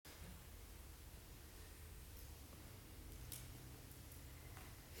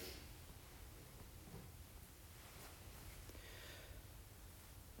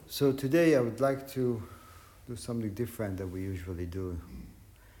So today I would like to do something different than we usually do.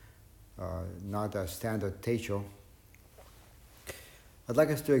 Not a standard techo. I'd like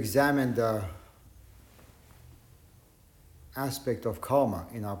us to examine the aspect of karma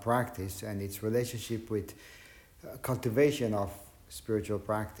in our practice and its relationship with cultivation of spiritual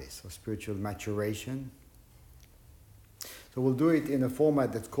practice or spiritual maturation. So we'll do it in a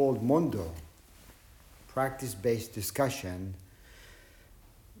format that's called Mondo, practice-based discussion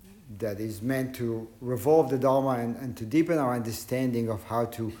that is meant to revolve the Dharma and to deepen our understanding of how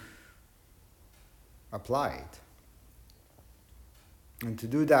to apply it. And to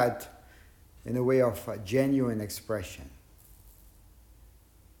do that in a way of genuine expression.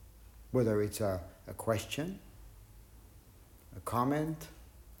 Whether it's a question, a comment,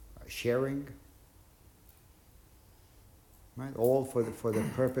 a sharing, right? All for the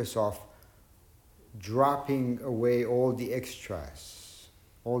purpose of dropping away all the extras,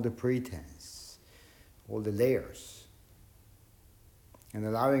 all the pretense, all the layers, and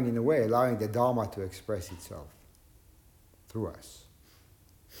allowing the Dharma to express itself through us.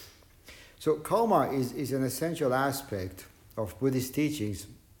 So karma is an essential aspect of Buddhist teachings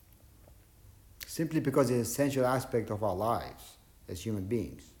simply because it's an essential aspect of our lives as human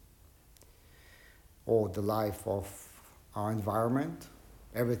beings, or the life of our environment,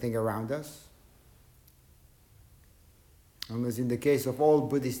 everything around us. And as in the case of all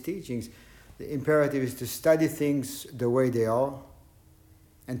Buddhist teachings, the imperative is to study things the way they are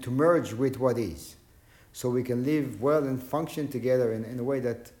and to merge with what is, so we can live well and function together in a way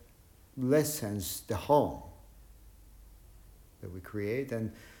that lessens the harm that we create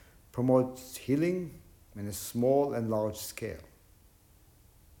and promotes healing in a small and large scale.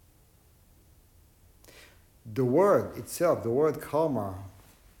 The word itself, the word karma,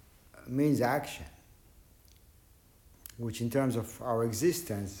 means action, which in terms of our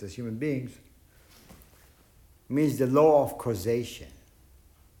existence as human beings means the law of causation.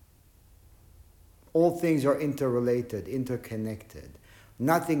 All things are interrelated, interconnected.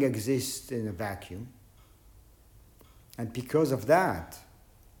 Nothing exists in a vacuum. And because of that,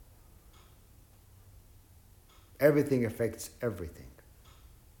 everything affects everything.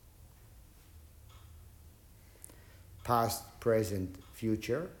 Past, present,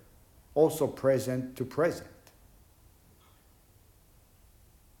 future, also present to present.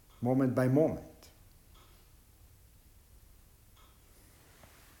 Moment by moment.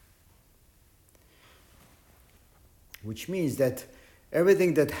 Which means that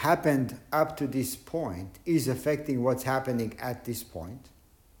everything that happened up to this point is affecting what's happening at this point.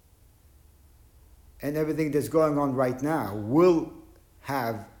 And everything that's going on right now will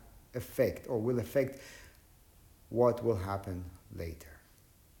have effect or will affect what will happen later.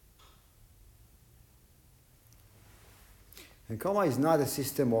 And karma is not a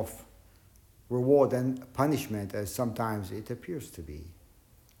system of reward and punishment as sometimes it appears to be.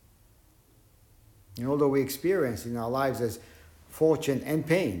 And although we experience in our lives as fortune and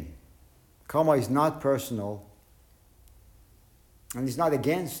pain, karma is not personal and it's not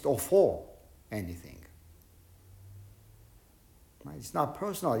against or for anything. Right? It's not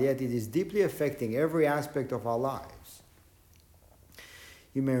personal, yet it is deeply affecting every aspect of our lives.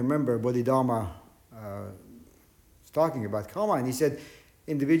 You may remember Bodhidharma talking about karma, and he said,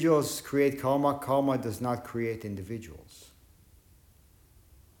 individuals create karma, karma does not create individuals.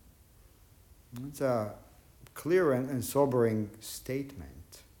 It's a clear and sobering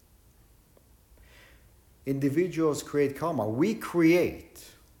statement. Individuals create karma. We create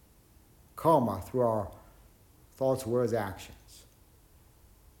karma through our thoughts, words, actions.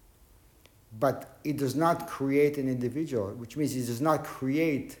 But it does not create an individual, which means it does not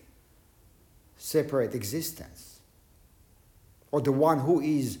create separate existence, or the one who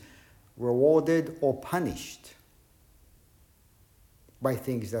is rewarded or punished by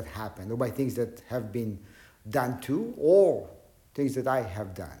things that happen, or by things that have been done to, or things that I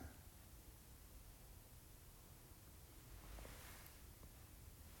have done.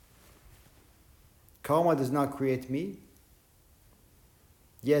 Karma does not create me,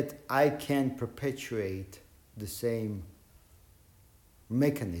 yet I can perpetuate the same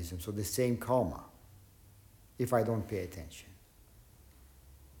mechanisms or the same karma if I don't pay attention.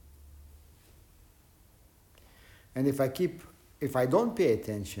 And if I don't pay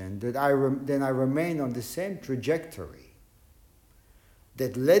attention, then I remain on the same trajectory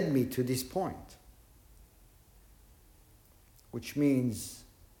that led me to this point. Which means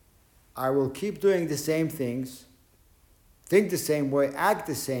I will keep doing the same things, think the same way, act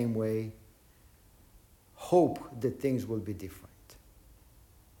the same way, hope that things will be different.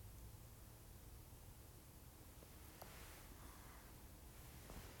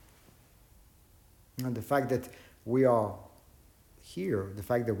 And the fact that we are here, the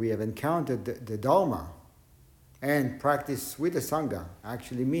fact that we have encountered the Dharma and practice with the Sangha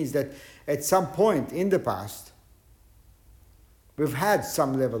actually means that at some point in the past, we've had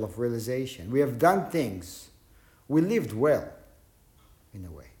some level of realization. We have done things. We lived well, in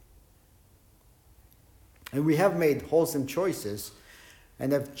a way. And we have made wholesome choices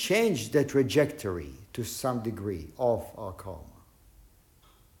and have changed the trajectory to some degree of our karma.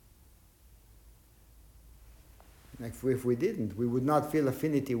 If we didn't, we would not feel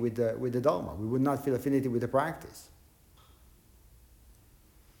affinity with the Dharma. We would not feel affinity with the practice.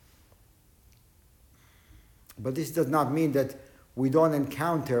 But this does not mean that we don't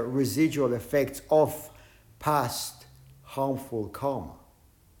encounter residual effects of past harmful karma.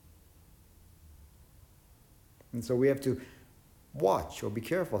 And so we have to watch or be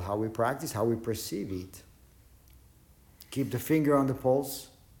careful how we practice, how we perceive it. Keep the finger on the pulse.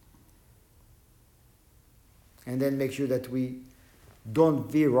 And then make sure that we don't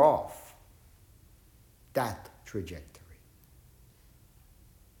veer off that trajectory.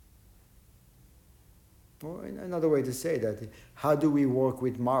 Or another way to say that, how do we work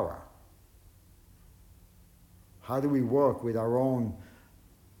with Mara? How do we work with our own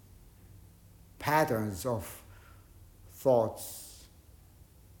patterns of thoughts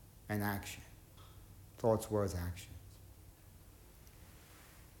and action? Thoughts, words, actions.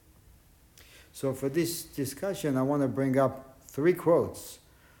 So for this discussion, I want to bring up 3 quotes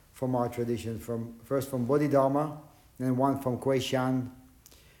from our tradition. First from Bodhidharma, then one from Kuei-shan,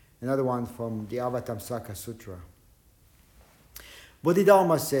 another one from the Avatamsaka Sutra.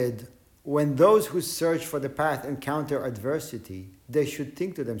 Bodhidharma said, when those who search for the path encounter adversity, they should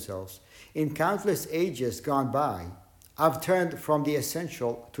think to themselves, in countless ages gone by, I've turned from the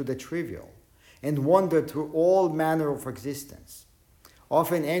essential to the trivial and wandered through all manner of existence,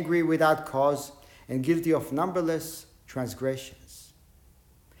 often angry without cause and guilty of numberless transgressions.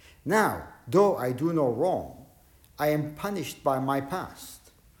 Now, though I do no wrong, I am punished by my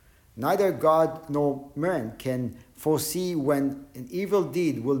past. Neither God nor man can foresee when an evil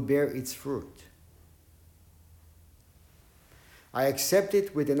deed will bear its fruit. I accept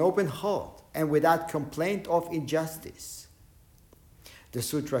it with an open heart and without complaint of injustice. The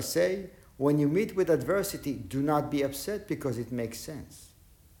sutras say, when you meet with adversity, do not be upset because it makes sense.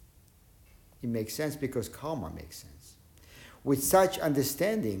 It makes sense because karma makes sense. With such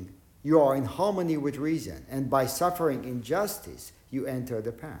understanding, you are in harmony with reason, and by suffering injustice, you enter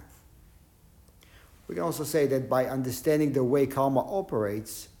the path. We can also say that by understanding the way karma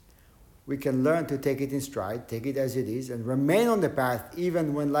operates, we can learn to take it in stride, take it as it is, and remain on the path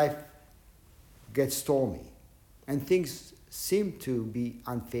even when life gets stormy and things seem to be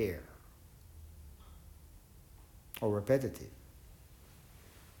unfair or repetitive.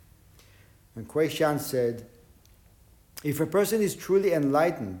 And Kuei-shan said, if a person is truly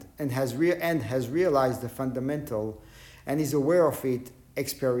enlightened and has realized the fundamental and is aware of it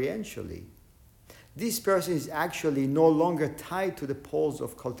experientially, this person is actually no longer tied to the poles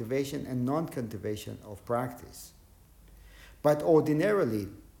of cultivation and non-cultivation of practice. But ordinarily,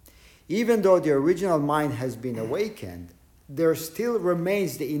 even though the original mind has been awakened, there still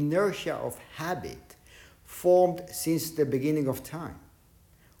remains the inertia of habit formed since the beginning of time,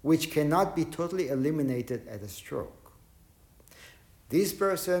 which cannot be totally eliminated at a stroke. This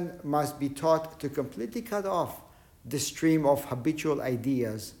person must be taught to completely cut off the stream of habitual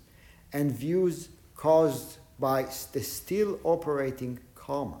ideas and views caused by the still operating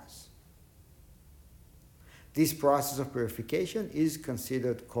karmas. This process of purification is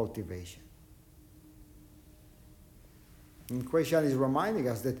considered cultivation. And Kuei-shan is reminding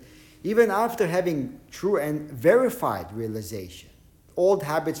us that even after having true and verified realization, old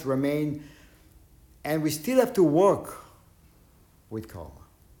habits remain, and we still have to work with karma,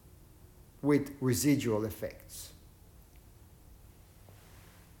 with residual effects.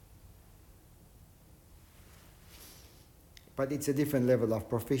 But it's a different level of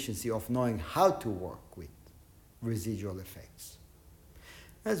proficiency of knowing how to work with residual effects.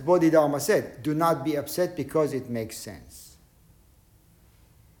 As Bodhidharma said, do not be upset because it makes sense.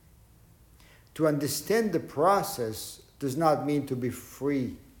 To understand the process does not mean to be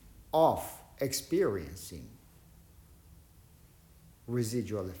free of experiencing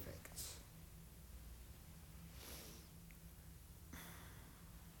residual effects.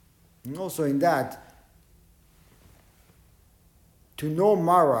 And also in that, to know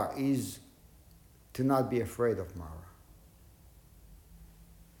Mara is to not be afraid of Mara.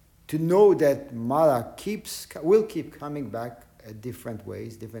 To know that Mara will keep coming back at different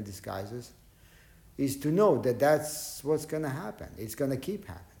ways, different disguises, is to know that that's what's going to happen. It's going to keep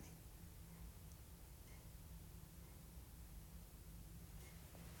happening.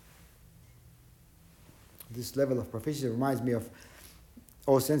 this level of proficiency reminds me of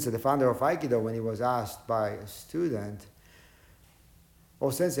O Sensei, the founder of Aikido, when he was asked by a student,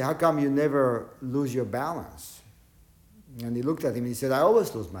 "Oh Sensei, how come you never lose your balance?" And he looked at him and he said, "I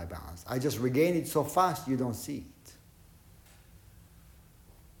always lose my balance. I just regain it so fast you don't see it."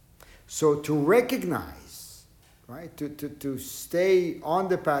 So to recognize, right, to stay on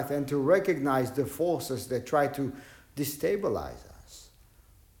the path and to recognize the forces that try to destabilize us,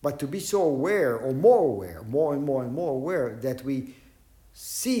 but to be so aware, or more aware, more and more and more aware, that we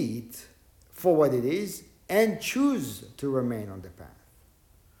see it for what it is and choose to remain on the path,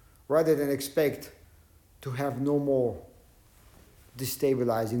 rather than expect to have no more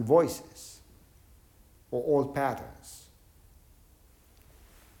destabilizing voices or old patterns.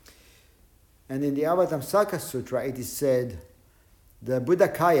 And in the Avatamsaka Sutra, it is said, the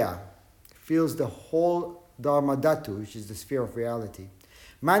Buddhakaya feels the whole Dharma Dhatu, which is the sphere of reality,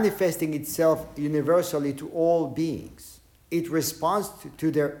 manifesting itself universally to all beings. It responds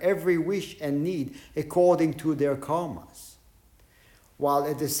to their every wish and need according to their karmas, while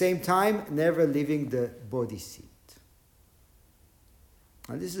at the same time never leaving the body seat.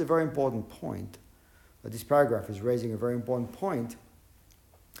 And this is a very important point. This paragraph is raising a very important point.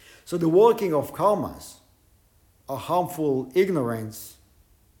 So the working of karmas, a harmful ignorance,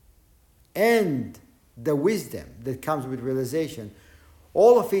 and the wisdom that comes with realization,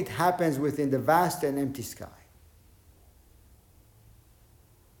 all of it happens within the vast and empty sky.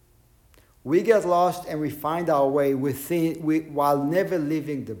 We get lost and we find our way within, while never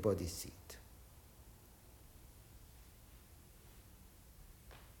leaving the body seat.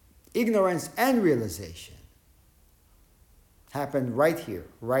 Ignorance and realization happen right here,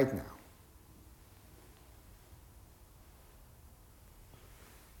 right now.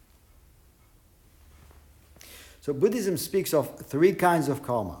 So Buddhism speaks of three kinds of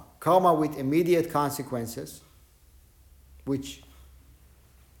karma. Karma with immediate consequences, which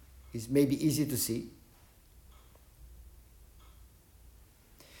is maybe easy to see.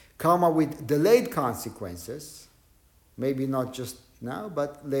 Karma with delayed consequences, maybe not just now,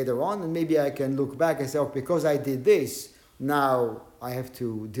 but later on, and maybe I can look back and say, oh, because I did this, now I have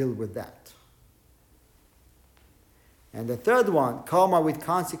to deal with that. And the third one, karma with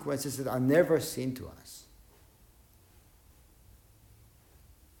consequences that are never seen to us.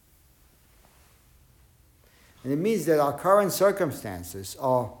 And it means that our current circumstances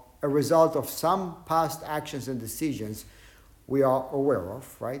are a result of some past actions and decisions we are aware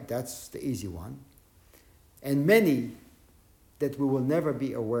of, right? That's the easy one. And many that we will never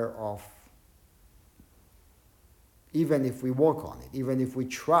be aware of, even if we work on it, even if we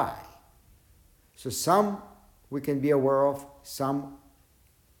try. So some we can be aware of, some,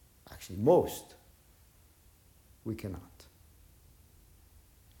 actually most, we cannot.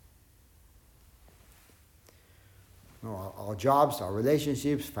 Our jobs, our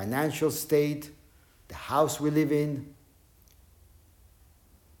relationships, financial state, the house we live in,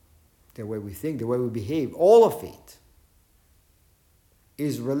 the way we think, the way we behave, all of it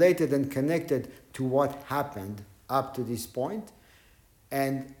is related and connected to what happened up to this point,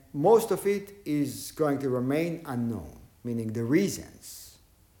 and most of it is going to remain unknown, meaning the reasons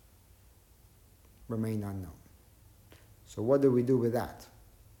remain unknown. So what do we do with that?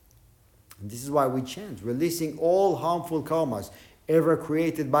 And this is why we chant, releasing all harmful karmas ever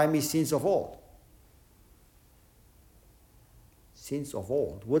created by me since of old. Since of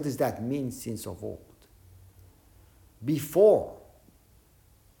old. What does that mean, since of old? Before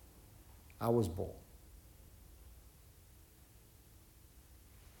I was born.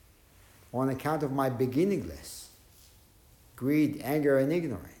 On account of my beginningless, greed, anger, and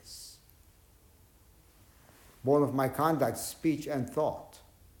ignorance. Born of my conduct, speech, and thought.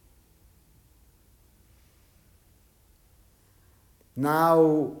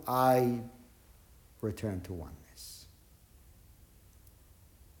 Now I return to oneness.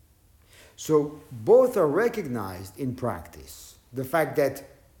 So both are recognized in practice. The fact that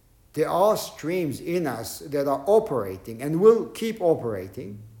there are streams in us that are operating and will keep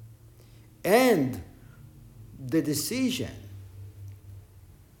operating, and the decision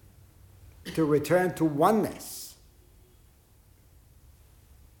to return to oneness,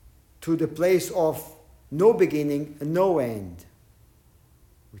 to the place of no beginning and no end,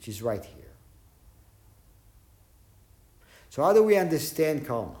 which is right here. So how do we understand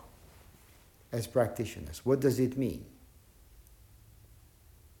karma as practitioners? What does it mean?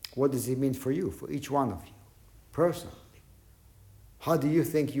 What does it mean for you, for each one of you, personally? How do you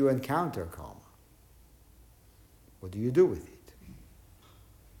think you encounter karma? What do you do with it?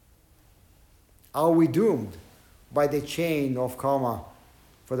 Are we doomed by the chain of karma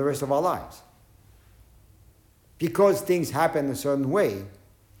for the rest of our lives? because things happen a certain way,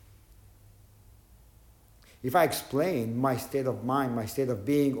 if I explain my state of mind, my state of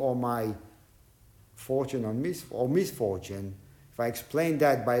being, or my fortune or misfortune, if I explain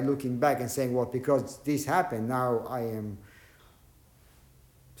that by looking back and saying, well, because this happened, now I am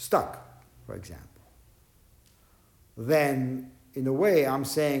stuck, for example, then in a way I'm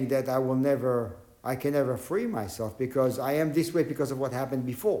saying that I can never free myself because I am this way because of what happened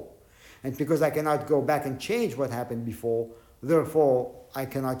before. And because I cannot go back and change what happened before, therefore I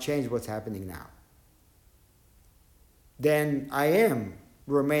cannot change what's happening now. Then I am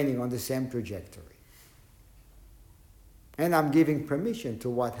remaining on the same trajectory. And I'm giving permission to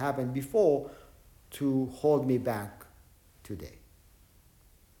what happened before to hold me back today.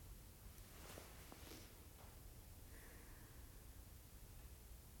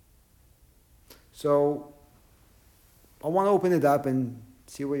 So I want to open it up and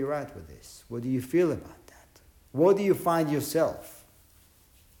see where you're at with this. What do you feel about that? What do you find yourself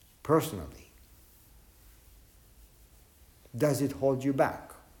personally? Does it hold you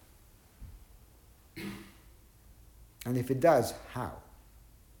back? And if it does, how?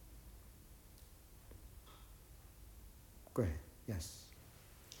 Go ahead. Yes.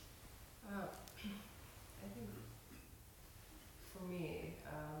 I think for me,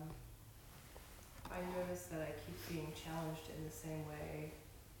 I notice that I keep being challenged in the same way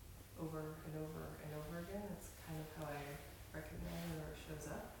over and over and over again. It's kind of how I recognize it, or it shows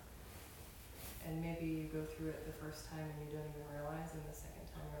up. And maybe you go through it the first time and you don't even realize, and the second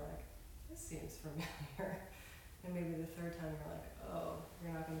time you're like, this seems familiar. And maybe the third time you're like, oh,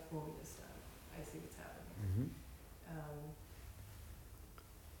 you're not going to fool me this time. I see what's happening. Mm-hmm.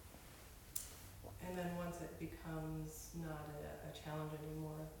 And then once it becomes not a challenge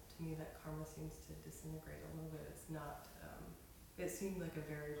anymore, to me that karma seems to disintegrate a little bit. It's not, it seemed like a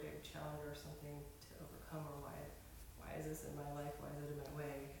very big challenge or something to overcome, or why is this in my life? Why is it in my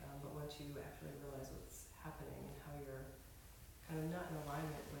way? But once you actually realize what's happening and how you're kind of not in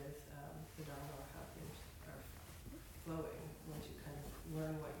alignment with the Dharma or how things are flowing, once you kind of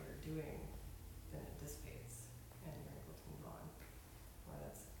learn what you're doing, then it dissipates and you're able to move on. Well,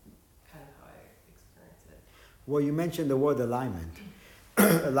 that's kind of how I experience it. Well, you mentioned the word alignment.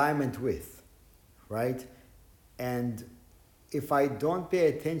 Alignment with, right? And if I don't pay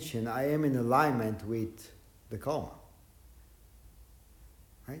attention, I am in alignment with the karma.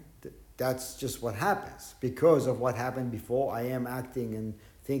 Right? That's just what happens. Because of what happened before, I am acting and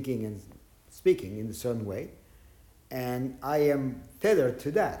thinking and speaking in a certain way. And I am tethered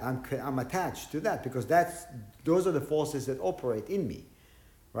to that. I'm attached to that because those are the forces that operate in me.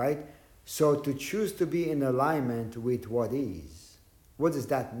 Right? So to choose to be in alignment with what is, what does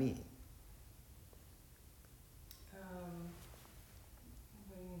that mean? What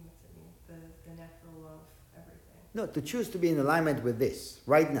do you mean, what's it mean? The natural law of everything. No, to choose to be in alignment with this,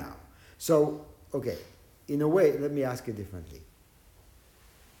 right now. So, okay, in a way, let me ask it differently.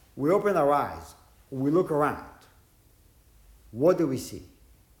 We open our eyes, we look around. What do we see?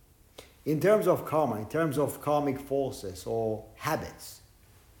 In terms of karma, in terms of karmic forces or habits,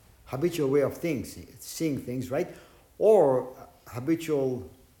 habitual way of seeing things, right? Or habitual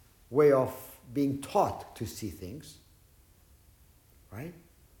way of being taught to see things, right?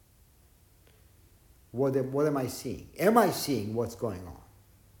 What am I seeing? Am I seeing what's going on?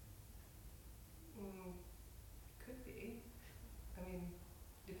 Could be. I mean,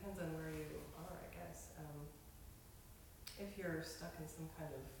 depends on where you are, I guess. If you're stuck in some kind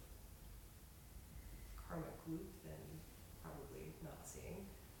of karmic loop, then probably not seeing.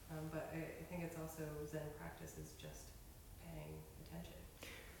 But I think it's also Zen practice is just paying attention.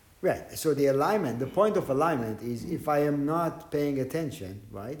 Right. So the alignment, the point of alignment is if I am not paying attention,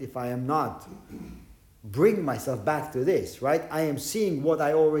 right? If I am not bringing myself back to this, right? I am seeing what's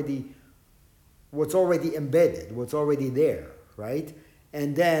already embedded, what's already there, right?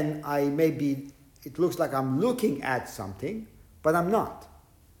 And then it looks like I'm looking at something, but I'm not.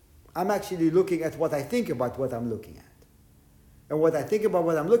 I'm actually looking at what I think about what I'm looking at. And what I think about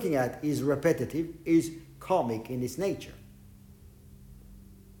what I'm looking at is repetitive, is karmic in its nature.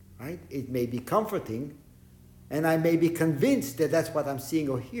 Right? It may be comforting, and I may be convinced that that's what I'm seeing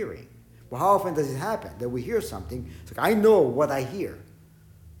or hearing. But how often does it happen that we hear something? It's like, I know what I hear.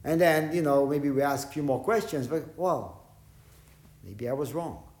 And then, maybe we ask a few more questions, but, well, maybe I was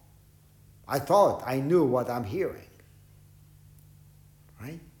wrong. I thought I knew what I'm hearing.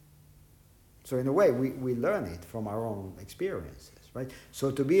 Right? So in a way, we learn it from our own experiences, right?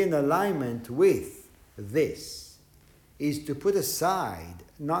 So to be in alignment with this is to put aside,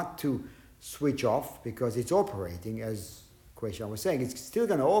 not to switch off, because it's operating, as Kwei Shan was saying, it's still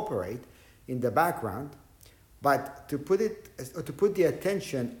going to operate in the background, But to put the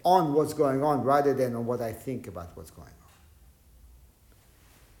attention on what's going on rather than on what I think about what's going on.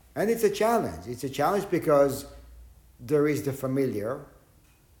 And it's a challenge. It's a challenge because there is the familiar.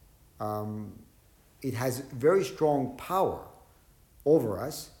 It has very strong power over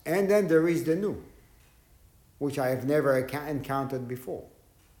us. And then there is the new, which I have never encountered before.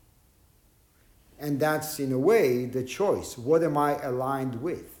 And that's, in a way, the choice. What am I aligned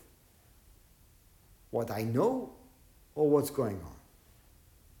with? What I know or what's going on?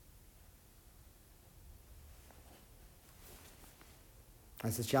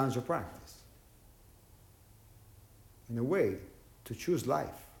 That's the challenge of practice. In a way, to choose life.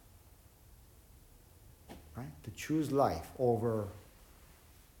 Right? To choose life over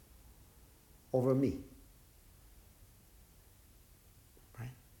me. Right?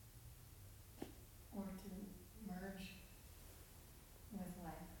 Or to merge with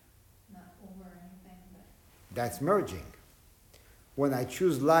life, not over anything, but... That's merging. When I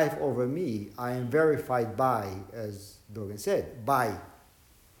choose life over me, I am verified by, as Dogen said, by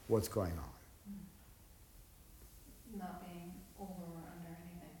what's going on. Not being over or under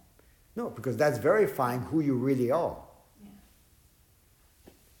anything. No, because that's verifying who you really are. Yeah.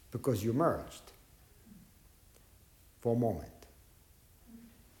 Because you merged for a moment.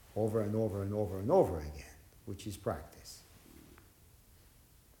 Over and over and over and over again, which is practice.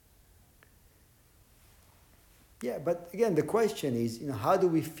 Yeah, but again, the question is, how do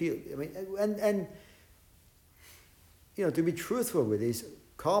we feel? I mean, and to be truthful with this,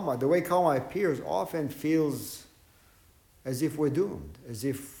 karma, the way karma appears often feels as if we're doomed, as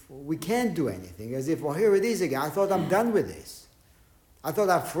if we can't do anything, as if, well, here it is again. I thought I'm done with this. I thought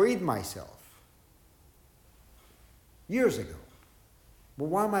I freed myself years ago. But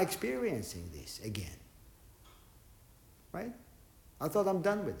why am I experiencing this again? Right? I thought I'm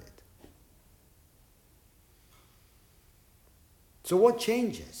done with it. So what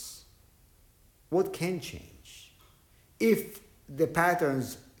changes? What can change? If the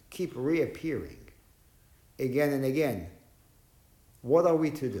patterns keep reappearing again and again, what are we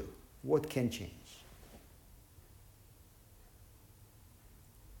to do? What can change?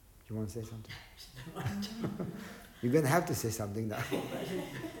 You want to say something? You're going to have to say something now.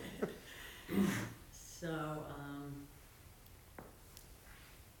 So,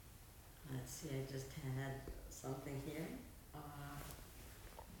 let's see, I just had something here.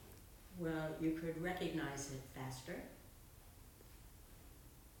 Well, you could recognize it faster.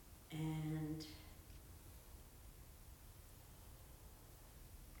 And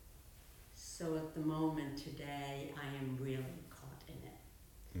so at the moment today, I am really caught in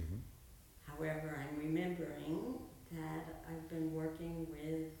it. Mm-hmm. However, I'm remembering that I've been working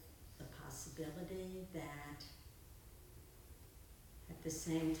with the possibility that at the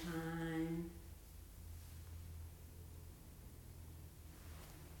same time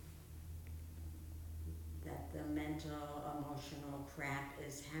that the mental, emotional crap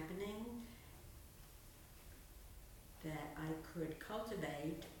is happening, that I could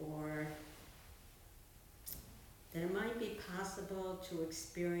cultivate, or that it might be possible to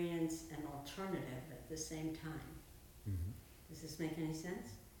experience an alternative at the same time. Mm-hmm. Does this make any sense?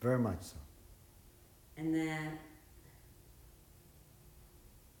 Very much so. And that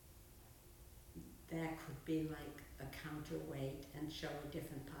could be like a counterweight and show a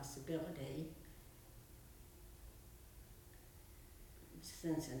different possibility.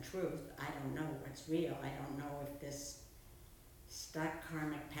 Since in truth, I don't know what's real. I don't know if this stuck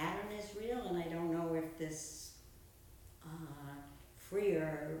karmic pattern is real, and I don't know if this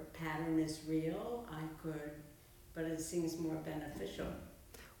freer pattern is real. But it seems more beneficial.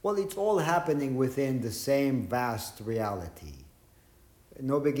 Well, it's all happening within the same vast reality.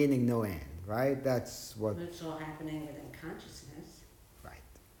 No beginning, no end, right? That's what... It's all happening within consciousness. Right.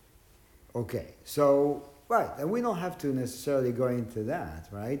 Okay, so, right, and we don't have to necessarily go into that,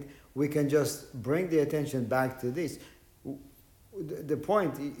 right? We can just bring the attention back to this. The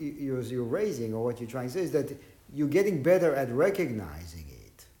point you're raising, or what you're trying to say, is that you're getting better at recognizing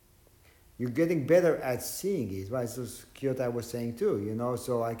it. You're getting better at seeing it, right? So Kyoto was saying too,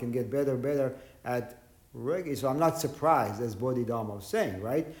 so I can get better at so I'm not surprised, as Bodhidharma was saying,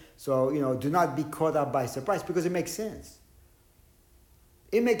 right? So, do not be caught up by surprise, because it makes sense.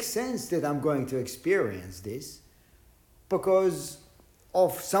 It makes sense that I'm going to experience this because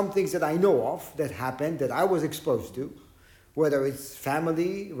of some things that I know of that happened, that I was exposed to, whether it's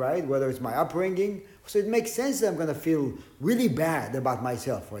family, right? Whether it's my upbringing. So it makes sense that I'm going to feel really bad about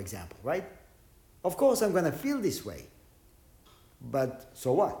myself, for example, right? Of course I'm going to feel this way. But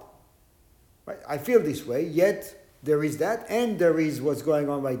so what? Right? I feel this way, yet There is that, and there is what's going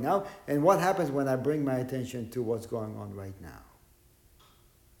on right now. And what happens when I bring my attention to what's going on right now?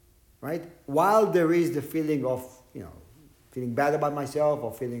 Right? While there is the feeling of, feeling bad about myself,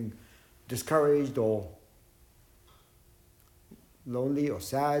 or feeling discouraged, or lonely, or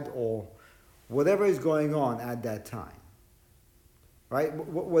sad, or whatever is going on at that time. Right?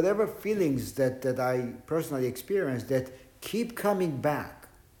 Whatever feelings that I personally experience that keep coming back,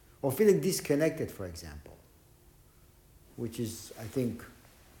 or feeling disconnected, for example, which is, I think,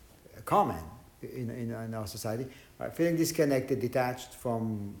 common in our society, right? Feeling disconnected, detached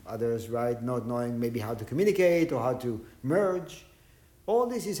from others, right? Not knowing maybe how to communicate or how to merge. All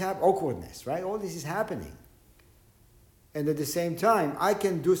this is awkwardness, right? All this is happening. And at the same time, I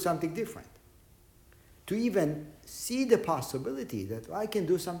can do something different. To even see the possibility that I can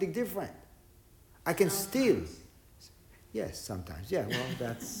do something different. I can still... Yes, sometimes. Yeah, well,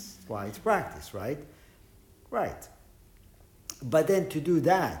 that's why it's practice, right? Right. But then to do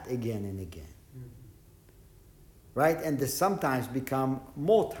that again and again. Mm-hmm. Right? And the sometimes become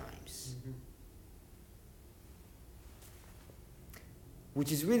more times. Mm-hmm.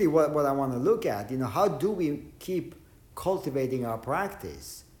 Which is really what I want to look at. How do we keep cultivating our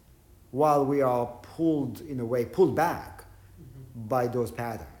practice while we are pulled back by those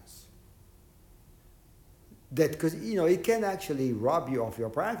patterns? That, because, it can actually rob you of your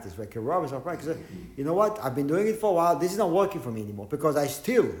practice, right? It can rob us of practice. You know what? I've been doing it for a while. This is not working for me anymore because I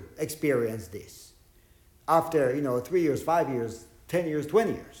still experience this. After, 3 years, 5 years, 10 years,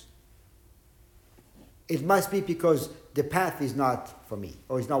 20 years. It must be because the path is not for me,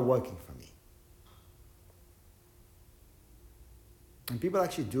 or it's not working for me. And people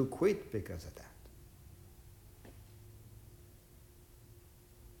actually do quit because of that.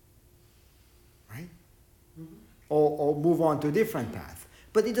 Right? Mm-hmm. Or move on to a different path.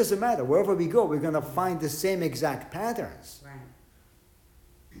 But it doesn't matter. Wherever we go, we're going to find the same exact patterns.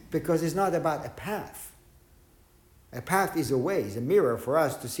 Right. Because it's not about a path. A path is a way, is a mirror for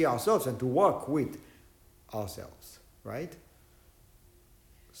us to see ourselves and to work with ourselves. Right?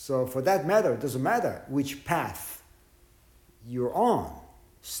 So for that matter, it doesn't matter which path you're on.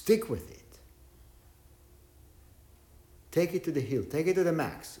 Stick with it. Take it to the hill. Take it to the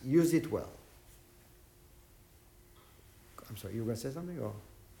max. Use it well. I'm sorry, you were going to say something, or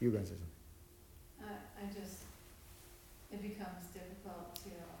you were going to say something? It becomes difficult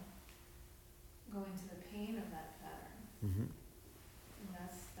to go into the pain of that pattern. Mm-hmm. And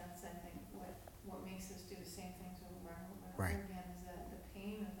that's I think, what makes us do the same things over and over and Right. over again, is that the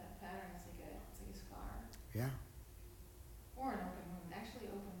pain of that pattern is like a scar. Yeah. Or an open wound.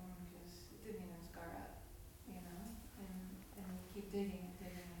 Actually, open wound, because it didn't even scar up, and we keep digging and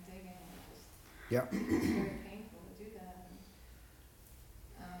digging and digging, and it just, Yeah. it's very painful to do that.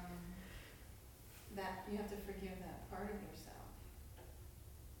 That you have to forgive that part of yourself.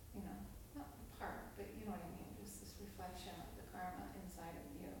 Not the part, but you know what I mean. Just this reflection of the karma inside of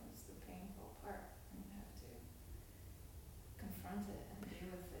you. It's the painful part, and you have to confront it and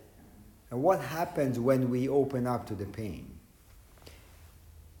deal with it. And what happens when we open up to the pain?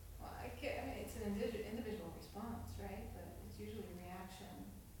 Well, it's an individual response, right? But it's usually a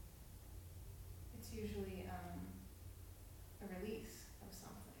reaction. It's usually a release of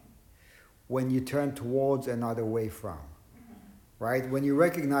something. When you turn towards and not away from. Mm-hmm. Right? When you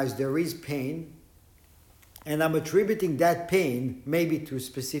recognize there is pain, and I'm attributing that pain maybe to a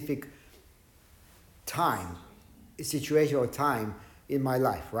specific time, a situation or time in my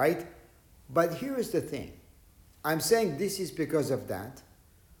life, right? But here is the thing. I'm saying this is because of that,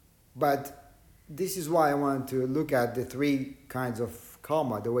 but this is why I want to look at the three kinds of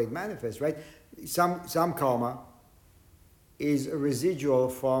karma, the way it manifests, right? Some karma is a residual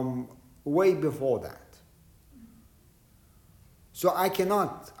from way before that. So I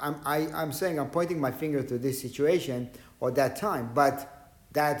cannot, I'm saying, I'm pointing my finger to this situation or that time, but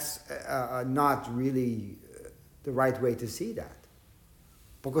that's not really the right way to see that.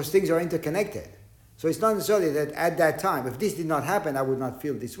 Because things are interconnected. So it's not necessarily that at that time, if this did not happen, I would not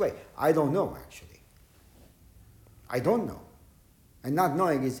feel this way. I don't know, actually. I don't know. And not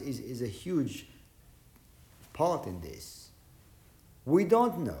knowing is a huge part in this. We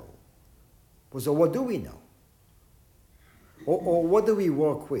don't know. So what do we know? Or what do we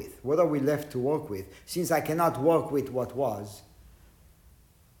work with? What are we left to work with? Since I cannot work with what was,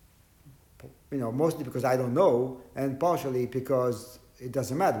 mostly because I don't know, and partially because it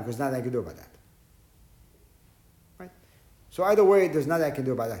doesn't matter, because nothing I can do about that. Right? So either way, there's nothing I can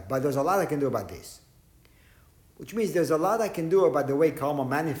do about that. But there's a lot I can do about this. Which means there's a lot I can do about the way karma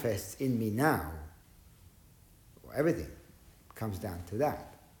manifests in me now. Everything comes down to that.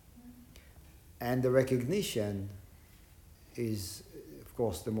 And the recognition is, of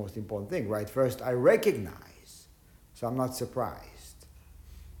course, the most important thing, right? First, I recognize, so I'm not surprised.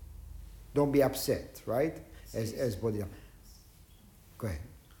 Don't be upset, right? As Bodhidharma. Go ahead.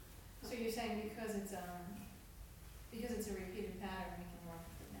 So you're saying because it's a repeated pattern, we can work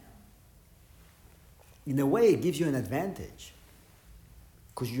with it now? In a way, it gives you an advantage,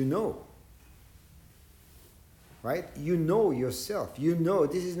 because you know, right? You know yourself. You know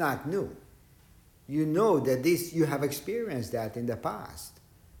this is not new. You know that this, you have experienced that in the past,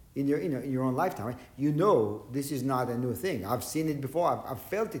 in your own lifetime. Right? You know this is not a new thing. I've seen it before. I've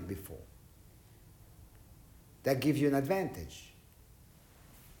felt it before. That gives you an advantage.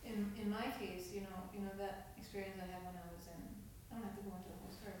 In my case, you know that experience I had when I was in, I don't have to go into the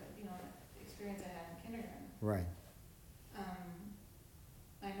whole story, but the experience I had in kindergarten. Right.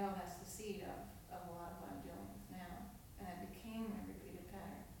 I know that's the seed of a lot of what I'm dealing with now, and it became a repeated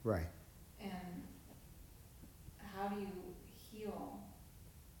pattern. Right. And how do you heal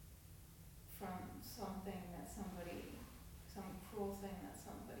from something that some cruel thing that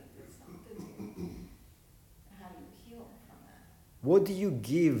somebody did something to you? How do you heal from that? What do you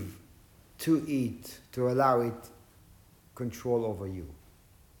give to it to allow it control over you?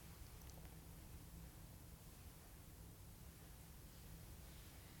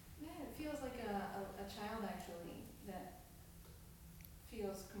 Yeah, it feels like a child actually that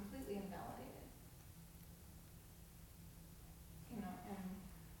feels completely invalidated. And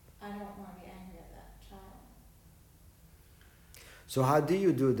I don't want to be angry at that child. So how do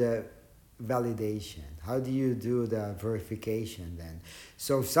you do the validation? How do you do the verification then?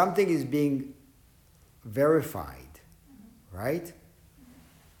 So if something is being verified, right?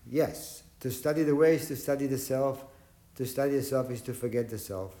 Yes. To study the way is to study the self. To study the self is to forget the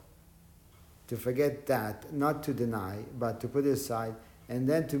self. To forget that, not to deny, but to put it aside, and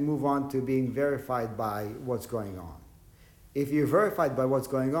then to move on to being verified by what's going on. If you're verified by what's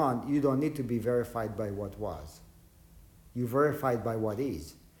going on, you don't need to be verified by what was. You're verified by what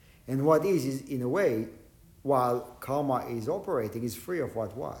is. And what is, in a way, while karma is operating, is free of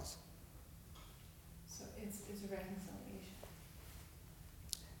what was. So it's a reconciliation.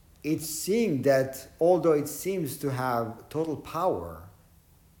 It's seeing that although it seems to have total power,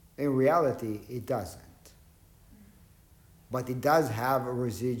 in reality it doesn't. But it does have a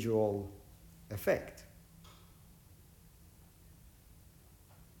residual effect.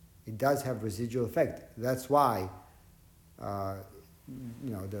 It does have residual effect. That's why,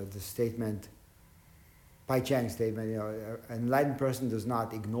 the statement, Pai Chang's statement, an enlightened person does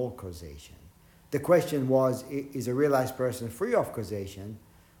not ignore causation. The question was, is a realized person free of causation,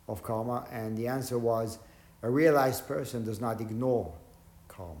 of karma? And the answer was, a realized person does not ignore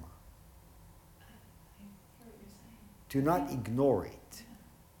karma. I hear what you're saying. Do not ignore it.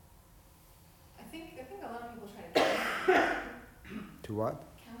 I think a lot of people try to To what?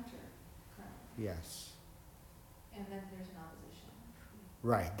 counter karma, Yes. and then there's an opposition.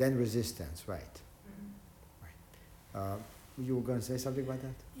 Right, then resistance, right. Mm-hmm. You were going to say something about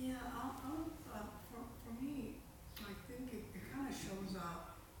that? Yeah, for me, I think it kind of shows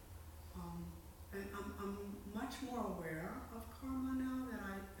up, and I'm much more aware of karma now than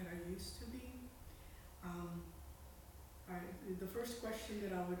I used to be. The first question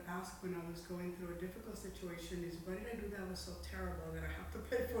that I would ask when I was going through a difficult situation is, what did I do that was so terrible that I have to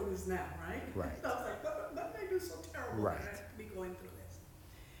pay for this now, right? Right. I was like, what did I do so terrible Right. that I have to be going through this?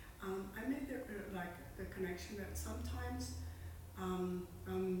 I made the connection that sometimes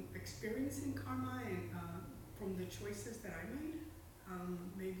I'm experiencing karma and from the choices that I made.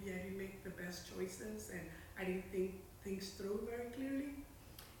 Maybe I didn't make the best choices and I didn't think things through very clearly.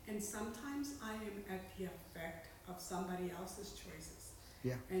 And sometimes I am at the effect of somebody else's choices.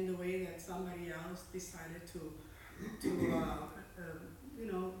 Yeah. And the way that somebody else decided to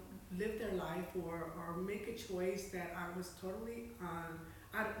live their life or make a choice that I was totally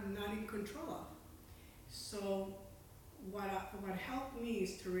not in control of. So what helped me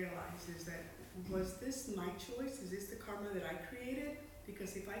is to realize is that, was this my choice? Is this the karma that I created?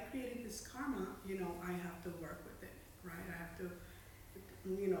 Because if I created this karma, I have to work with it, right? I have to,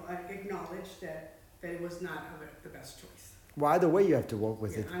 acknowledge that it was not the best choice. Well, either way you have to work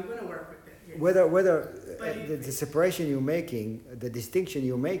with it. I'm going to work with it. Yes. Whether But the separation you're making, the distinction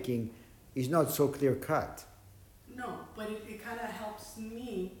you're making is not so clear cut. No, but it kind of helps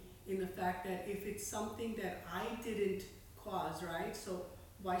me in the fact that if it's something that I didn't cause, right? So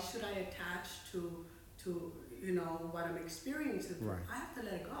why should I attach to what I'm experiencing? Right. I have to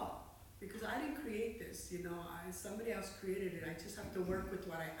let it go because I didn't create this. Somebody else created it. I just have to work with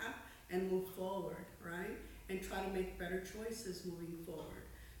what I have and move forward, right? And try to make better choices moving forward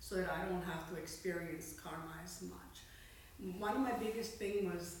so that I don't have to experience karma as much. one of my biggest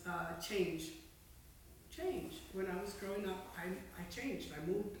thing was change. Change. When I was growing up, I changed. I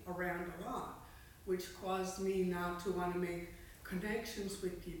moved around a lot, which caused me now to want to make connections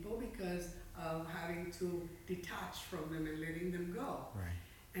with people because of having to detach from them and letting them go. Right.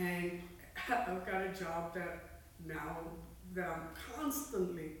 And I've got a job that now that I'm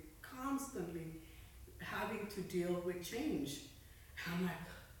constantly having to deal with change. I'm like,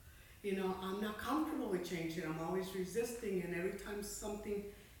 you know, I'm not comfortable with change and I'm always resisting, and every time something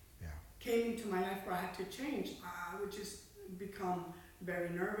came into my life where I had to change, I would just become very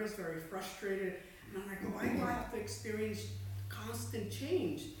nervous, very frustrated, and I'm like, why do I have to experience constant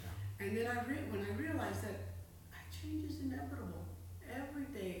change? And then when I realized that change is inevitable, every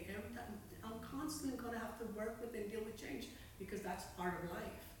day, every time, I'm constantly going to have to work with and deal with change because that's part of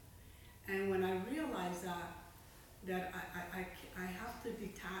life. And when I realized that I have to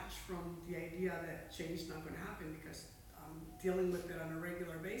detach from the idea that change is not going to happen because I'm dealing with it on a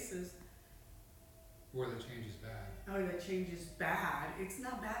regular basis. Or the change is bad. Oh, that change is bad. It's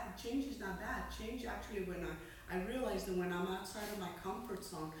not bad. Change is not bad. Change actually, when I realize that when I'm outside of my comfort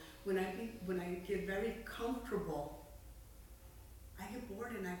zone, when I get very comfortable, I get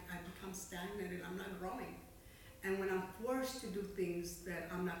bored and I become stagnant and I'm not growing. And when I'm forced to do things that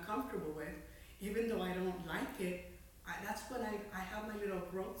I'm not comfortable with, even though I don't like it, that's when I have my little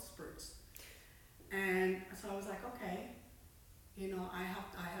growth spurts. And so I was like, okay, you know, I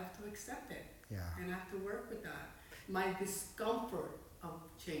have to accept it. Yeah. And I have to work with that. My discomfort of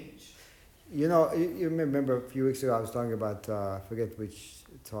change. You know, you remember a few weeks ago I was talking about, I forget which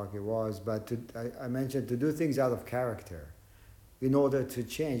talk it was, but I mentioned to do things out of character. In order to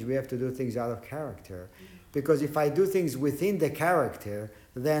change, we have to do things out of character. Because if I do things within the character,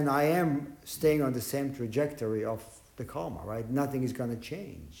 then I am staying on the same trajectory of the karma, right? Nothing is going to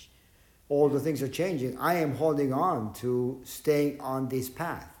change. All the things are changing. I am holding on to staying on this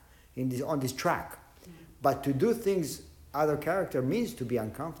path, on this track. But to do things out of character means to be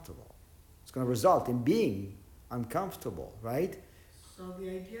uncomfortable. It's going to result in being uncomfortable, right? So the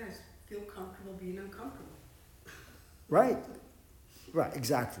idea is feel comfortable being uncomfortable. Right. Right,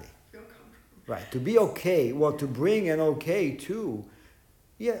 exactly. Feel comfortable. Right, to be okay, well, to bring an okay too.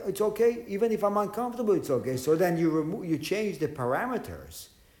 Yeah, it's okay. Even if I'm uncomfortable, it's okay. So then you change the parameters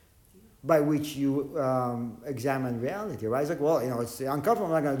by which you examine reality, right? It's like, well, you know, it's uncomfortable,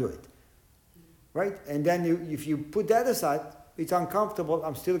 I'm not going to do it. Right? And then if you put that aside, it's uncomfortable,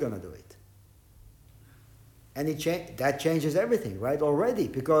 I'm still going to do it. And that changes everything, right? Already,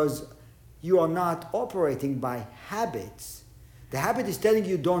 because you are not operating by habits. The habit is telling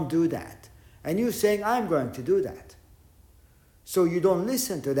you don't do that. And you're saying, I'm going to do that. So you don't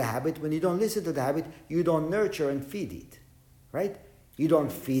listen to the habit. When you don't listen to the habit, you don't nurture and feed it. Right? You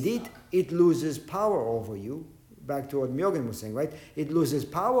don't feed it, it loses power over you. Back to what Myogen was saying, right? It loses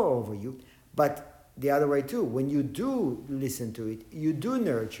power over you. But the other way too, when you do listen to it, you do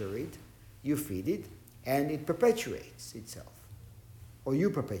nurture it, you feed it, and it perpetuates itself. Or you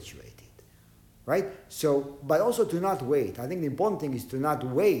perpetuate it. Right? So, but also to not wait. I think the important thing is to not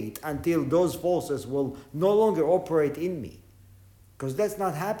wait until those forces will no longer operate in me. Because that's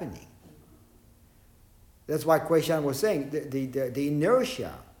not happening. That's why Kwei-Shan was saying, the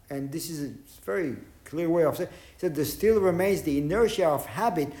inertia, and this is a very clear way of saying, that there still remains the inertia of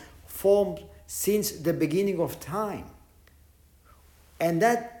habit formed since the beginning of time. And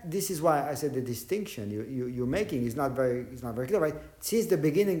this is why I said the distinction you're making is not very clear, right? Since the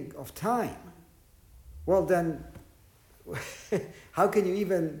beginning of time. Well then, how can you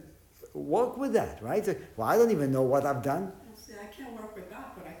even work with that, right? Well, I don't even know what I've done. See, I can't work with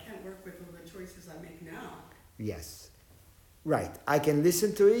that, but I can't work with all the choices I make now. Yes. Right. I can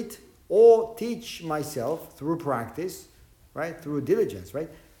listen to it or teach myself through practice, right? Through diligence, right?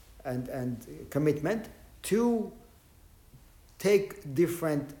 And commitment to take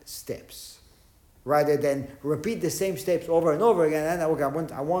different steps rather than repeat the same steps over and over again. And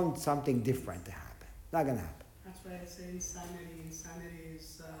okay, I want something different to happen. Not going to happen. That's why I say insanity. Insanity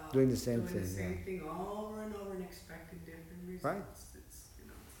is doing the same thing. Thing over and over and expecting different results. Right. It's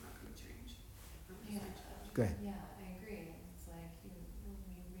not going to change. Go ahead. Yeah, I agree. It's like we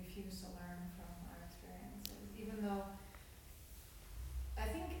refuse to learn from our experiences, even though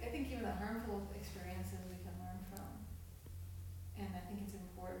I think even the harmful experiences we can learn from, and I think it's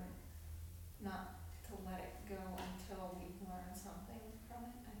important not to let it go until we've learned something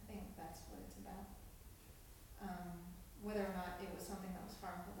from it. I think that's what it's about. Whether or not it was something that was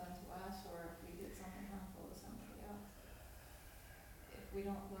harmful done to us, or if we did something harmful to somebody else, if we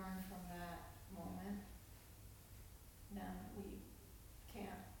don't learn from that moment, then we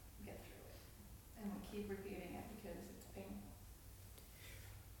can't get through it, and we keep repeating it because it's painful.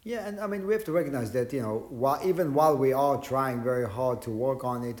 Yeah, and I mean we have to recognize that even while we are trying very hard to work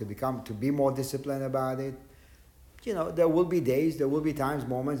on it to be more disciplined about it, there will be days, there will be times,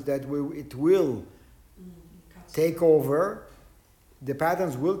 moments that it will take over. The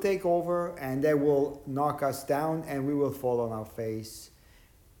patterns will take over, and they will knock us down, and we will fall on our face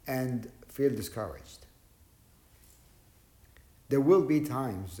and feel discouraged. There will be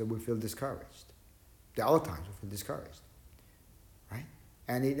times that we feel discouraged. There are times we feel discouraged, right?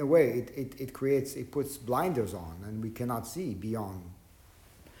 And in a way, it puts blinders on, and we cannot see beyond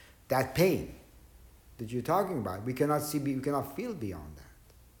that pain that you're talking about. We cannot feel beyond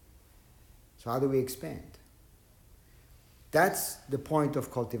that. So how do we expand? That's the point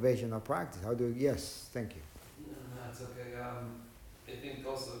of cultivation or practice. Yes, thank you. No, that's okay. I think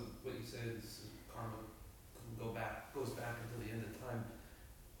also what you said is karma goes back until the end of time.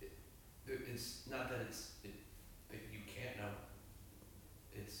 It's not that that you can't know.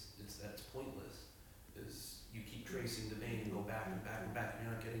 It's that it's pointless. You keep tracing the vein and go back and back and back.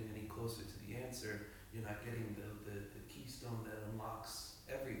 You're not getting any closer to the answer. You're not getting the keystone that unlocks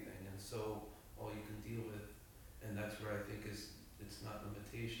everything. And so all you can deal with, and that's where I think it's not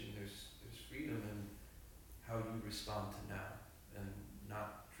limitation. There's freedom in how you respond to now, and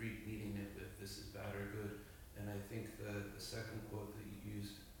not meeting it with this is bad or good. And I think the second quote that you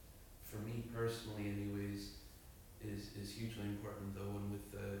used, for me personally anyways, is hugely important, the one with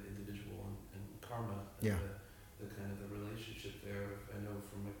the individual and karma, and Yeah. the kind of the relationship there. I know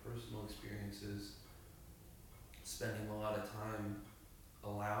from my personal experiences, spending a lot of time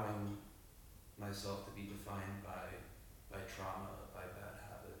allowing myself to be defined by trauma, by bad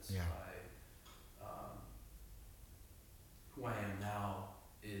habits, Yeah. by who I am now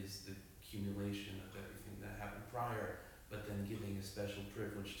is the accumulation of everything that happened prior, but then giving a special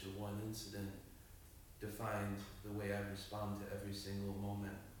privilege to one incident defined the way I respond to every single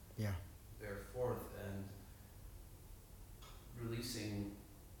moment Yeah. thereforth, and releasing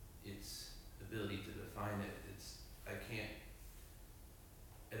its ability to define it.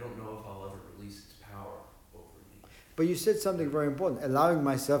 I don't know if I'll ever release its power over me. But you said something very important, allowing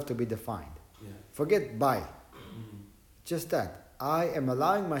myself to be defined. Yeah. Forget by. Mm-hmm. Just that. I am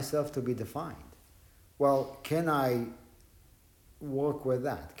allowing myself to be defined. Well, can I work with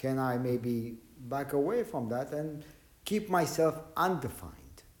that? Can I maybe back away from that and keep myself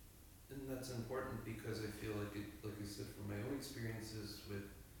undefined? And that's important because I feel like I said, from my own experiences with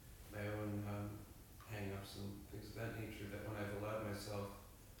my own hang-ups and things of that nature, that when I've allowed myself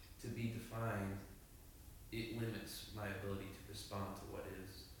to be defined, it limits my ability to respond to what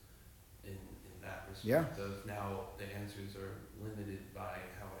is in that respect. Yeah. Of now the answers are limited by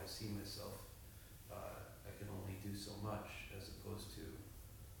how I see myself. I can only do so much, as opposed to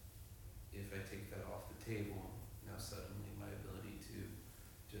if I take that off the table, now suddenly my ability to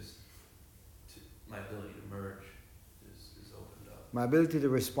merge is opened up. My ability to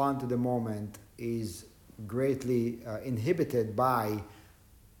respond to the moment is greatly inhibited by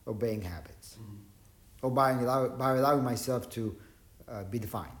obeying habits, Mm-hmm. or by allowing myself to be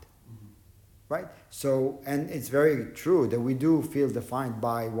defined. Mm-hmm. Right? So, and it's very true that we do feel defined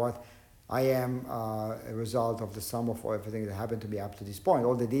by what I am a result of the sum of everything that happened to me up to this point,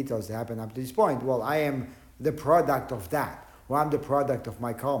 all the details that happened up to this point. Well, I am the product of that, or I'm the product of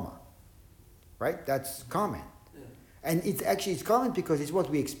my karma. Right? That's common. Yeah. And it's common because it's what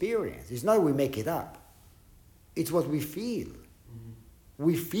we experience. It's not we make it up. It's what we feel. Mm-hmm.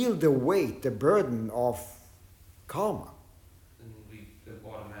 We feel the weight, the burden of karma. And we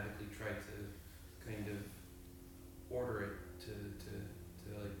automatically try to kind of order it to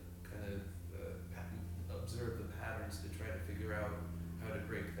like kind of observe the patterns to try to figure out how to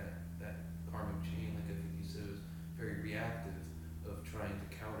break that karmic chain. Like I think you said, it was very reactive of trying to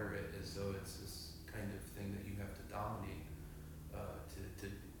counter it as though it's this kind of thing that you have to dominate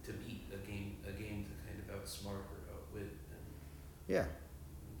to beat a game to kind of outsmart or outwit. And Yeah.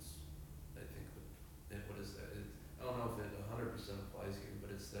 I think what is that? I don't know if it 100% applies here, but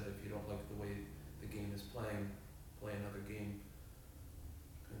it's that if you don't like the way the game is playing, play another game,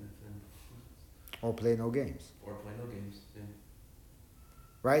 kind of thing. Or play no games. Or play no games. Yeah.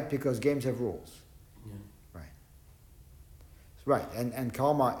 Right? Because games have rules. Yeah. Right. And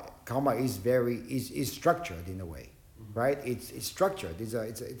karma is structured in a way. Mm-hmm. Right? It's structured.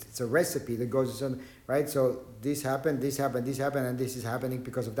 It's a recipe that goes on, right? So this happened, and this is happening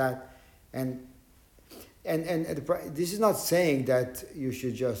because of that. And this is not saying that you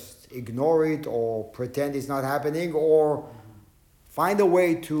should just ignore it or pretend it's not happening or Mm-hmm. find a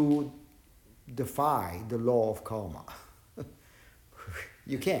way to defy the law of karma.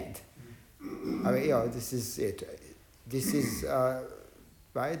 You can't. I mean, this is it. This is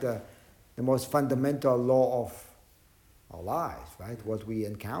right? The most fundamental law of our lives, right? What we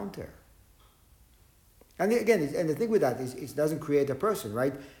encounter. And again, and the thing with that is it doesn't create a person,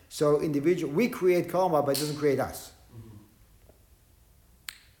 right? So we create karma, but it doesn't create us. Mhm.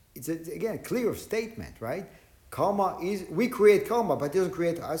 It's again, a clear statement, right? We create karma, but it doesn't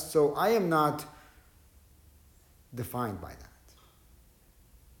create us, so I am not defined by that.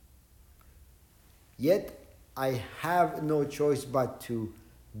 Yet, I have no choice but to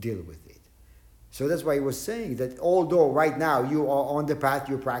deal with it. So that's why he was saying that although right now you are on the path,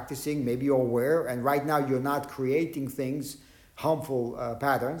 you're practicing, maybe you're aware, and right now you're not creating things, harmful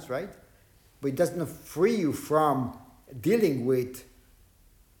patterns, right? But it doesn't free you from dealing with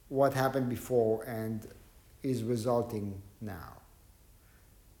what happened before and is resulting now.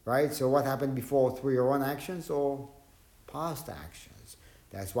 Right? So what happened before through your own actions or past actions?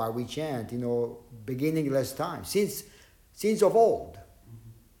 That's why we chant, beginningless time, since of old.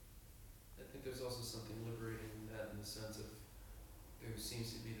 I think there's also something liberating in that, in the sense of there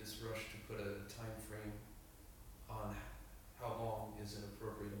seems to be this rush to put a time frame on how long is an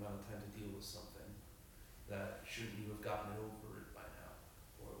appropriate amount of time to deal with something. That shouldn't you have gotten over it by now?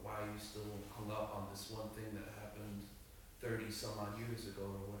 Or why are you still hung up on this one thing that happened 30 some odd years ago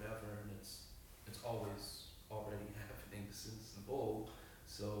or whatever, and it's always already happening since of old,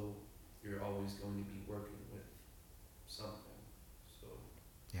 so you're always going to be working with something. So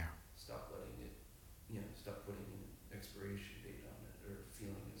Yeah. stop letting it, stop putting an expiration date on it, or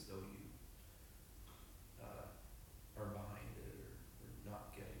feeling as though you are behind it, or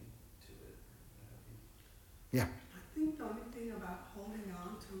not getting to it, or what have you. Yeah. I think the only thing about holding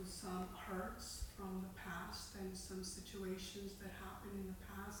on to some hurts from the past and some situations that happened in the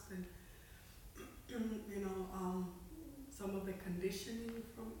past, and some of the conditioning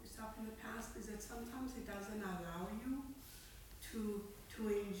from stuff in the past, is that sometimes it doesn't allow you to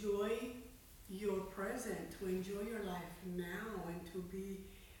enjoy your present, to enjoy your life now, and to be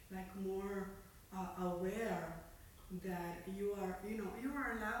like more aware that you are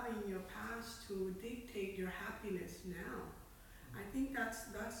allowing your past to dictate your happiness now. I think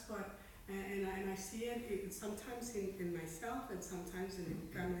that's what, and I see it sometimes in myself, and sometimes in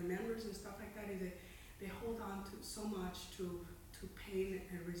family members and stuff like that, is that they hold on to so much to pain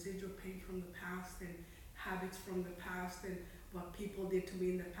and residual pain from the past, and habits from the past, and what people did to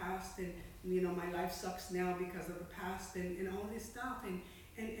me in the past, and my life sucks now because of the past, and all this stuff, and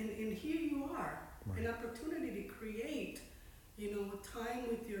here you are, Right. an opportunity to create, time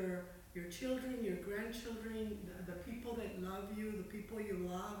with your children, your grandchildren, the people that love you, the people you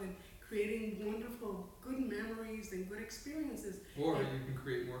love, and creating wonderful, good memories and good experiences. Or And- you can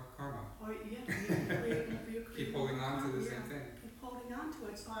create more karma. Or you create Keep holding on to the same thing. Keep holding on to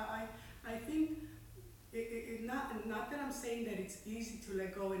it. So I think it not that I'm saying that it's easy to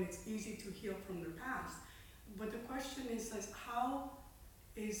let go and it's easy to heal from the past, but the question is how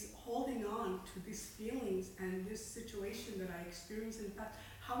is holding on to these feelings and this situation that I experienced in the past,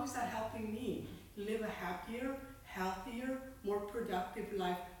 how is that helping me live a happier, healthier, more productive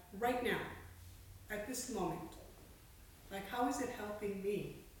life right now, at this moment? Like, how is it helping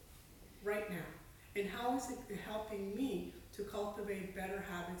me right now? And how is it helping me to cultivate better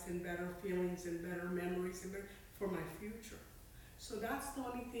habits and better feelings and better memories and for my future? So that's the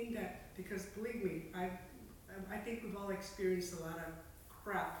only thing that, because believe me, I think we've all experienced a lot of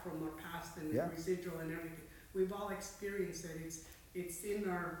crap from our past and Yeah. residual and everything. We've all experienced it. It's in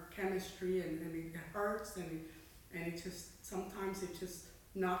our chemistry, and it hurts, and it just, sometimes it just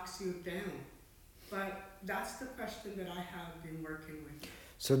knocks you down. But that's the question that I have been working with.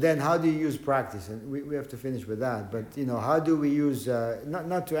 So then how do you use practice? And we have to finish with that. But, how do we use,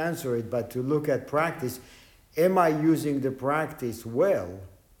 not to answer it, but to look at practice. Am I using the practice well?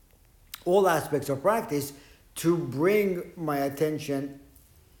 All aspects of practice to bring my attention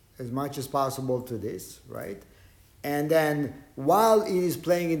as much as possible to this, right? And then while it is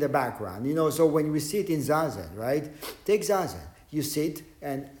playing in the background, so when we sit in Zazen, right? Take Zazen. You sit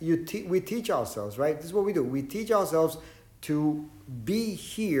and we teach ourselves, right? This is what we do. We teach ourselves to be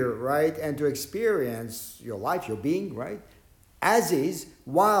here, right? And to experience your life, your being, right? As is,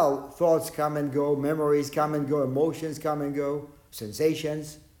 while thoughts come and go, memories come and go, emotions come and go,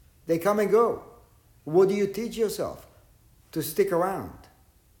 sensations, they come and go. What do you teach yourself? To stick around.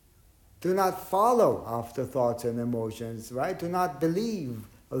 To not follow after thoughts and emotions, right? To not believe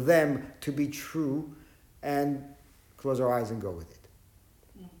them to be true and close our eyes and go with it.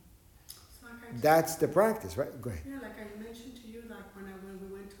 So like That's the practice, right? Go ahead. yeah, like I mentioned to you, like when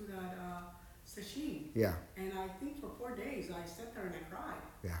we went to that session, Yeah, and I think for 4 days I sat there and I cried,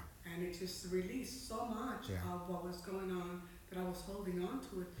 yeah, and it just released so much Yeah. of what was going on, that I was holding on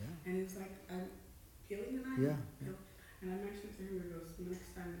to it. Yeah. And it's like I'm peeling an onion. Yeah. And I mentioned to him, he goes,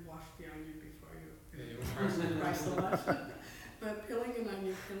 next time wash the onion before you Yeah, you fry so much. But peeling an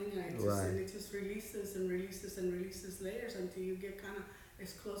onion, Right. and it just releases and releases and releases layers until you get kind of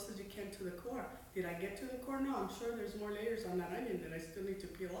as close as you can to the core. Did I get to the core? No, I'm sure there's more layers on that onion that I still need to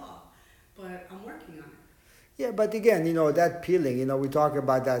peel off, but I'm working on it. Yeah, but again, that peeling, we talk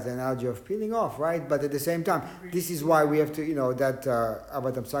about that analogy of peeling off, right? But at the same time, this is why we have to, that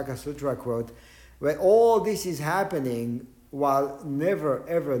Avatamsaka Sutra quote, where all this is happening while never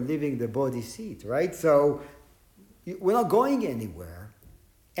ever leaving the body seat, right? So we're not going anywhere.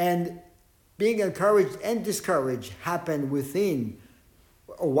 And being encouraged and discouraged happen within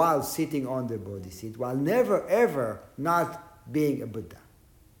or while sitting on the body seat, while never ever not being a Buddha.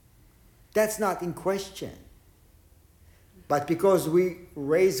 That's not in question. But because we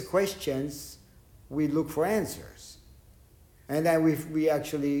raise questions, we look for answers. And then we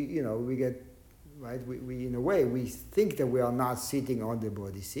actually, we get, right, we in a way, we think that we are not sitting on the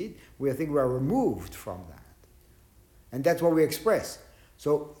body seat. We think we are removed from that. And that's what we express.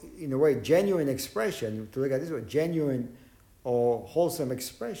 So, in a way, genuine expression, to look at this way, genuine or wholesome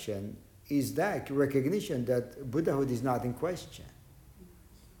expression is that recognition that Buddhahood is not in question.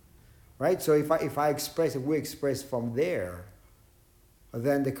 Right? So if we express from there,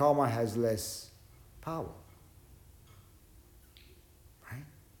 then the karma has less power. Right?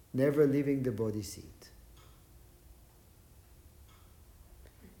 Never leaving the body seat.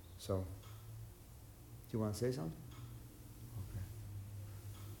 So, do you want to say something? Okay.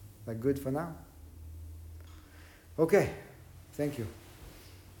 That good for now? Okay. Thank you.